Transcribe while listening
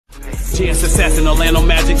GS Assassin, Orlando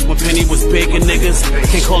Magics, when Penny was big and niggas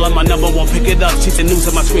can't call her my number one, pick it up. Cheat the news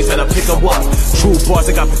on my screen, said I pick her up. True bars,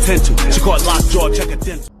 I got potential. She caught lockjaw, check a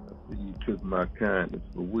dental. You took my kindness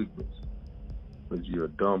for weakness, because you're a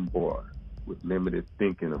dumb boy with limited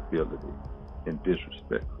thinking ability and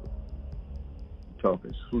disrespectful. You're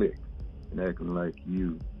talking slick and acting like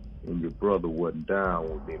you and your brother wasn't down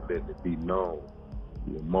with me, letting it be known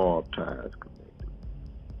your mob ties connected.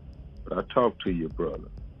 But I talked to your brother,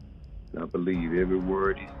 and I believe every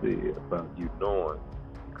word he said about you knowing,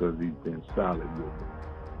 because he's been solid with me.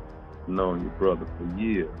 I've known your brother for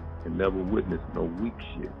years and never witnessed no weak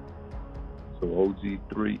shit. So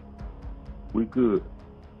OG3, we good.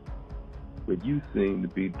 But you seem to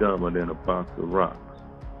be dumber than a box of rocks,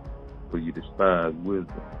 for you despise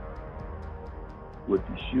wisdom. What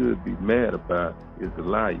you should be mad about is the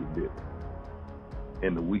lie you live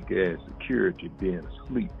and the weak-ass security being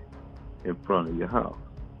asleep in front of your house.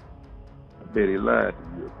 I bet he lied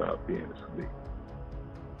to you about being asleep.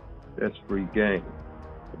 That's free game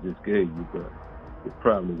I just gave you, but it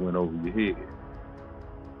probably went over your head.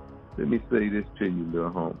 Let me say this to you,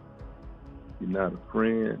 little homie. You're not a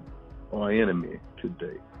friend or enemy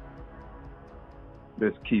today.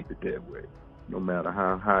 Let's keep it that way, no matter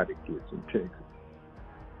how hot it gets in Texas.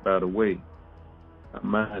 By the way, I'm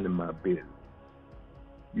minding my business.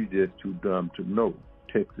 You just too dumb to know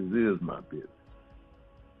Texas is my business.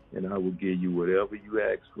 And I will give you whatever you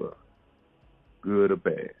ask for, good or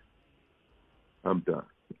bad. I'm done.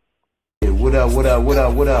 What up?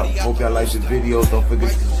 Hope y'all like this video. Don't forget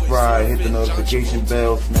to subscribe, hit the notification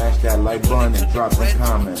bell, smash that like button, and drop some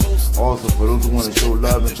comments. Also, for those who want to show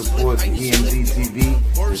love and support the EmZ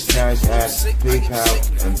TV, there's CashApp,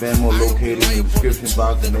 PayPal, and Venmo located in the description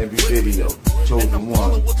box in every video. Chosen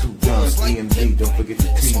one, 2 guns, EmZ. Don't forget the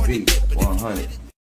TV 100.